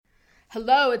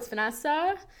Hello, it's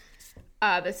Vanessa.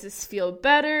 This is Feel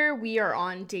Better. We are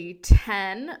on day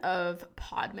 10 of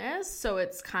Podmas, so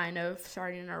it's kind of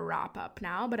starting to wrap up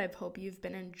now, but I hope you've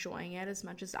been enjoying it as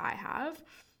much as I have.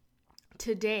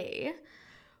 Today,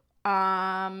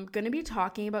 I'm going to be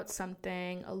talking about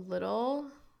something a little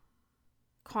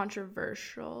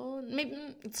controversial. Maybe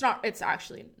it's not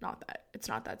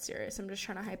that serious. I'm just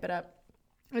trying to hype it up.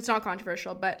 It's not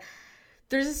controversial, but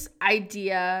there's this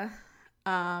idea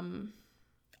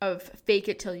of fake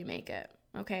it till you make it,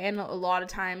 okay? And a lot of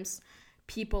times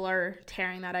people are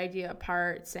tearing that idea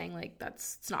apart, saying like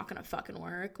it's not gonna fucking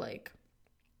work, like.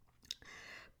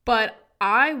 But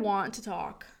I want to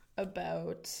talk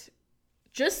about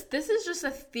this is just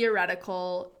a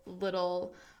theoretical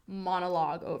little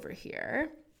monologue over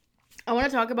here. I want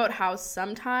to talk about how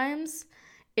sometimes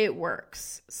it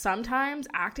works. Sometimes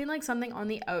acting like something on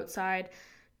the outside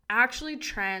actually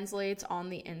translates on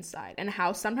the inside, and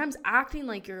how sometimes acting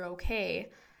like you're okay,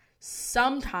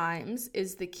 sometimes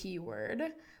is the key word,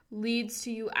 leads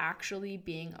to you actually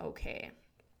being okay.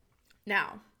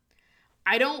 Now,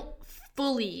 I don't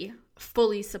fully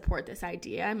support this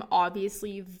idea. I'm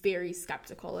obviously very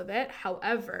skeptical of it.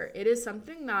 However, it is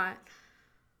something that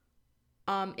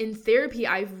in therapy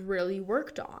I've really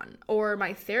worked on, or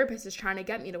my therapist is trying to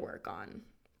get me to work on.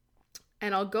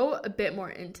 And I'll go a bit more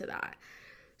into that.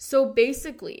 So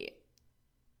basically,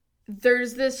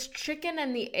 there's this chicken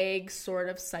and the egg sort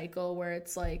of cycle where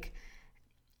it's like,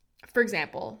 for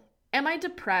example, am I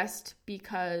depressed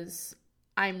because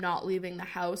I'm not leaving the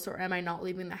house, or am I not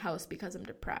leaving the house because I'm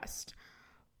depressed?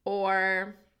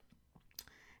 Or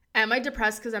am I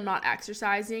depressed because I'm not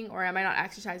exercising, or am I not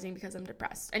exercising because I'm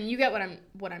depressed? And you get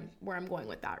where I'm going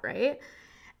with that, right?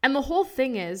 And the whole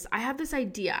thing is, I had this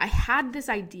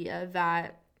idea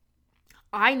that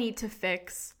I need to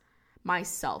fix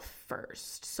myself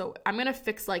first. So I'm going to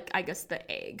fix, like, I guess the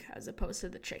egg as opposed to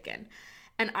the chicken.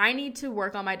 And I need to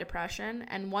work on my depression.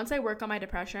 And once I work on my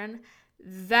depression,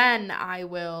 then I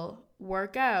will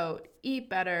work out, eat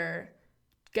better,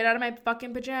 get out of my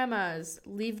fucking pajamas,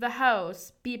 leave the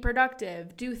house, be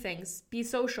productive, do things, be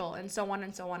social, and so on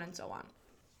and so on and so on.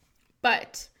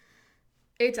 But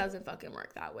it doesn't fucking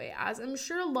work that way, as I'm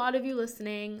sure a lot of you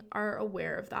listening are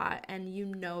aware of that, and you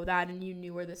know that, and you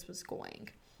knew where this was going.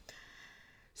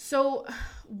 So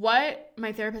what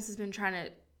my therapist has been trying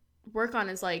to work on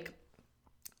is, like,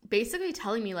 basically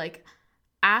telling me, like,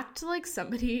 act like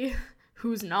somebody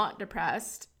who's not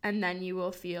depressed, and then you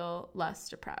will feel less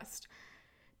depressed.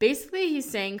 Basically, he's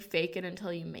saying fake it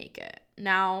until you make it.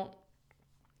 Now,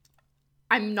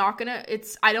 I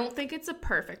don't think it's a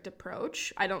perfect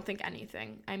approach. I don't think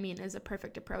anything, is a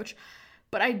perfect approach.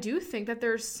 But I do think that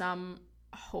there's some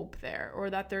hope there, or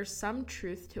that there's some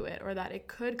truth to it, or that it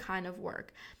could kind of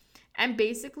work. And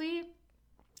basically,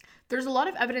 there's a lot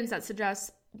of evidence that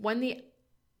suggests when you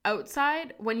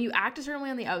act a certain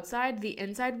way on the outside, the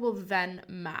inside will then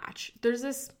match. There's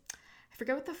this, I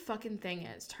forget what the fucking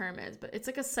term is, but it's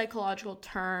like a psychological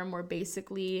term where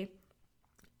basically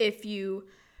if you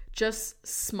just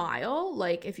smile,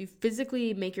 like if you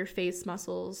physically make your face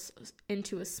muscles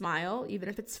into a smile, even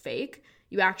if it's fake,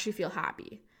 you actually feel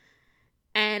happy.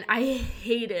 And I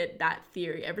hated that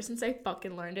theory. Ever since I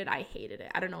fucking learned it, I hated it.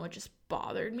 I don't know, it just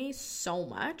bothered me so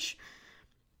much.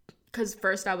 Because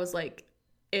first I was like,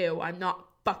 ew, I'm not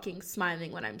fucking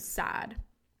smiling when I'm sad.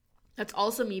 That's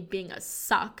also me being a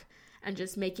suck and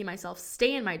just making myself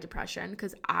stay in my depression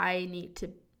because I need to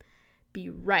be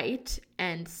right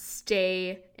and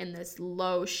stay in this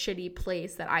low, shitty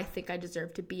place that I think I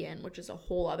deserve to be in, which is a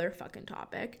whole other fucking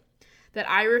topic. That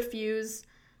I refuse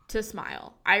to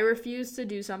smile. I refuse to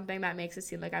do something that makes it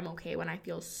seem like I'm okay when I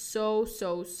feel so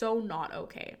not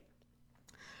okay.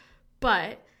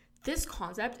 But this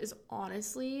concept is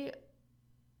honestly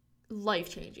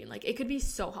life-changing. Like, it could be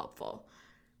so helpful.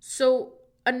 So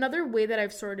another way that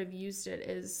I've sort of used it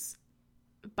is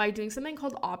by doing something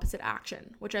called opposite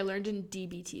action, which I learned in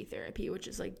DBT therapy, which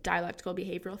is like dialectical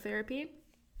behavioral therapy.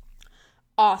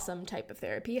 Awesome type of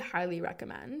therapy, highly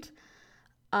recommend.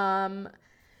 And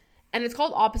it's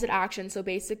called opposite action. So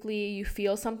basically you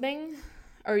feel something,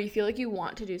 or you feel like you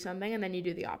want to do something, and then you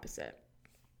do the opposite.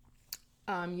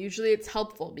 Usually it's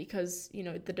helpful because,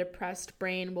 the depressed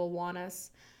brain will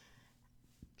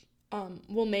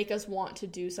make us want to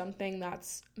do something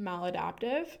that's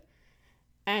maladaptive.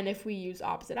 And if we use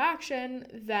opposite action,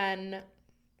 then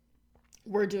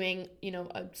we're doing,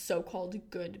 a so-called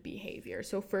good behavior.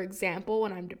 So for example,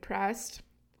 when I'm depressed,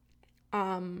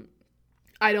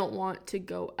 I don't want to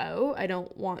go out. I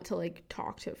don't want to like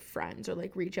talk to friends or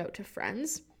like reach out to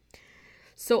friends.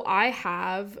 So I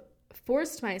have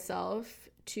forced myself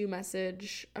to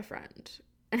message a friend.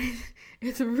 And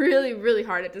it's really, really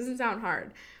hard. It doesn't sound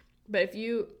hard. But if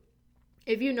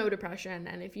you know depression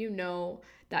and if you know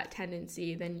that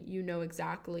tendency, then you know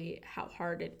exactly how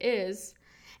hard it is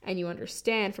and you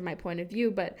understand from my point of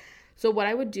view. But so what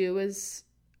I would do is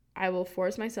I will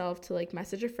force myself to like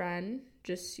message a friend,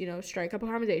 just, you know, strike up a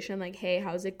conversation like, hey,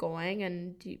 how's it going?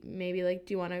 And do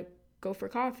you want to go for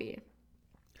coffee?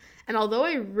 And although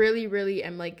I really, really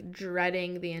am like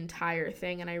dreading the entire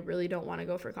thing and I really don't want to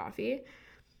go for coffee,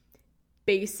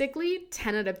 basically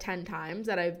 10 out of 10 times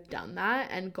that I've done that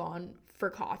and gone for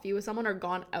coffee with someone or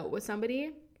gone out with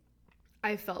somebody,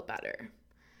 I felt better.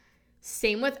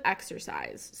 Same with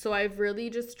exercise. So I've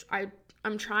really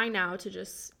I'm trying now to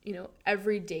just, you know,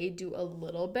 every day do a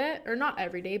little bit, or not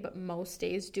every day, but most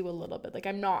days do a little bit. Like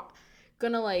I'm not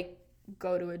gonna like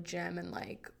go to a gym and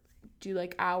like do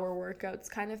like hour workouts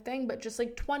kind of thing, but just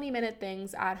like 20-minute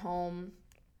things at home.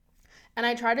 And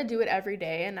I try to do it every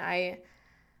day, and I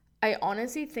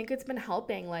honestly think it's been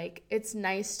helping. Like, it's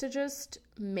nice to just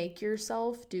make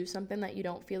yourself do something that you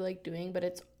don't feel like doing, but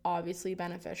it's obviously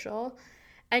beneficial.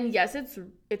 And yes,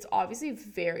 it's obviously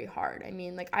very hard. I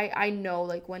mean, like, I know,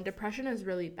 like, when depression is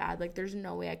really bad, like, there's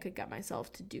no way I could get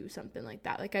myself to do something like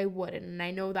that. Like, I wouldn't. And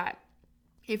I know that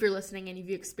if you're listening and if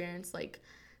you experienced, like,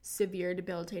 severe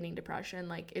debilitating depression,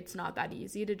 like, it's not that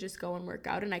easy to just go and work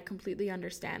out. And I completely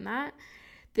understand that.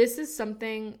 This is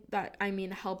something that, I mean,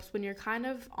 helps when you're kind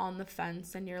of on the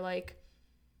fence and you're like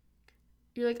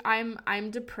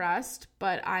I'm depressed,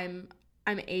 but I'm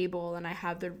able and I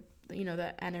have the, you know,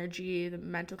 the energy, the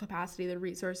mental capacity, the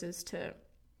resources to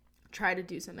try to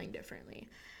do something differently.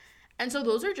 And so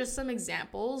those are just some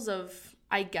examples of,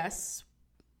 I guess,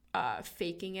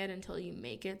 faking it until you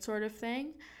make it sort of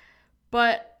thing.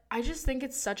 But I just think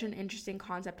it's such an interesting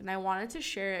concept, and I wanted to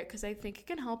share it because I think it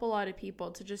can help a lot of people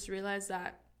to just realize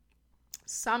that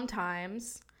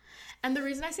sometimes, and the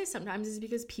reason I say sometimes is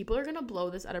because people are going to blow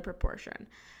this out of proportion,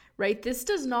 right? This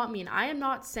does not mean, I am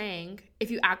not saying if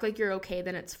you act like you're okay,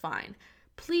 then it's fine.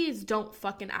 Please don't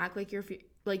fucking act like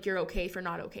you're okay for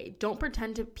not okay. Don't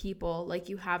pretend to people like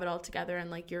you have it all together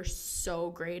and like you're so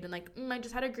great and like, I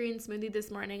just had a green smoothie this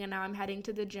morning and now I'm heading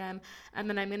to the gym and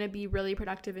then I'm going to be really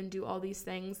productive and do all these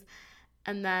things.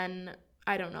 And then,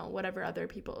 I don't know, whatever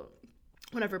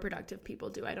productive people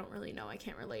do, I don't really know. I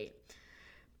can't relate.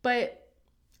 But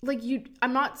like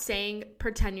I'm not saying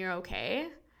pretend you're okay,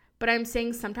 but I'm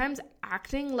saying sometimes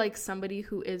acting like somebody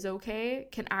who is okay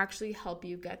can actually help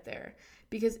you get there.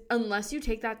 Because unless you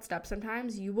take that step,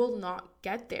 sometimes you will not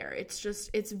get there.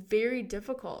 It's very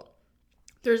difficult.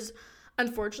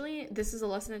 Unfortunately, this is a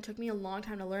lesson it took me a long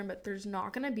time to learn, but there's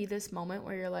not going to be this moment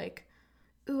where you're like,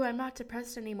 ooh, I'm not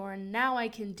depressed anymore, and now I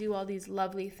can do all these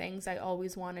lovely things I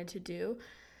always wanted to do.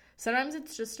 Sometimes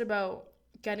it's just about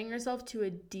getting yourself to a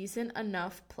decent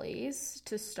enough place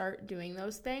to start doing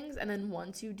those things, and then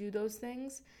once you do those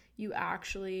things, you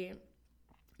actually,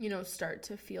 you know, start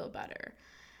to feel better.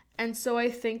 And so I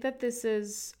think that this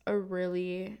is a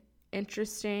really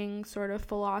interesting sort of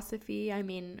philosophy. I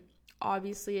mean,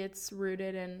 obviously it's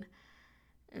rooted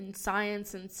in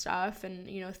science and stuff, and,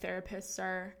 you know, therapists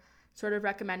are sort of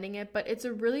recommending it, but it's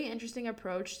a really interesting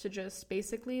approach to just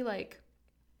basically like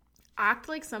act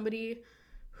like somebody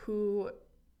who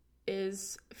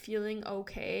is feeling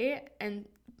okay, and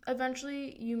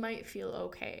eventually you might feel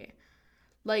okay.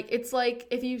 Like, it's like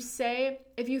if you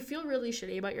feel really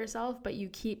shitty about yourself, but you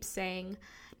keep saying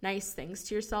nice things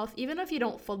to yourself, even if you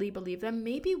don't fully believe them,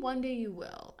 maybe one day you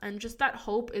will. And just that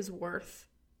hope is worth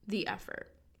the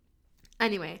effort.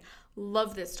 Anyway,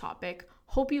 love this topic.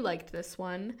 Hope you liked this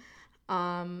one.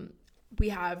 We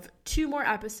have 2 more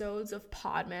episodes of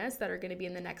Podmas that are going to be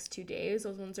in the next 2 days.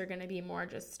 Those ones are going to be more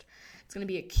just, it's going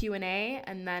to be a Q&A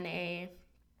and then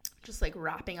just like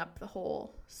wrapping up the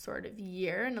whole sort of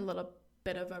year and a little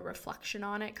bit of a reflection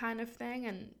on it kind of thing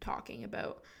and talking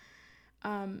about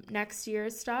next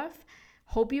year's stuff.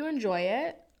 Hope you enjoy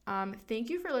it. Thank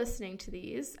you for listening to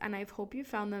these, and I hope you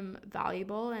found them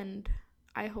valuable, and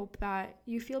I hope that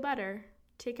you feel better.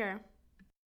 Take care.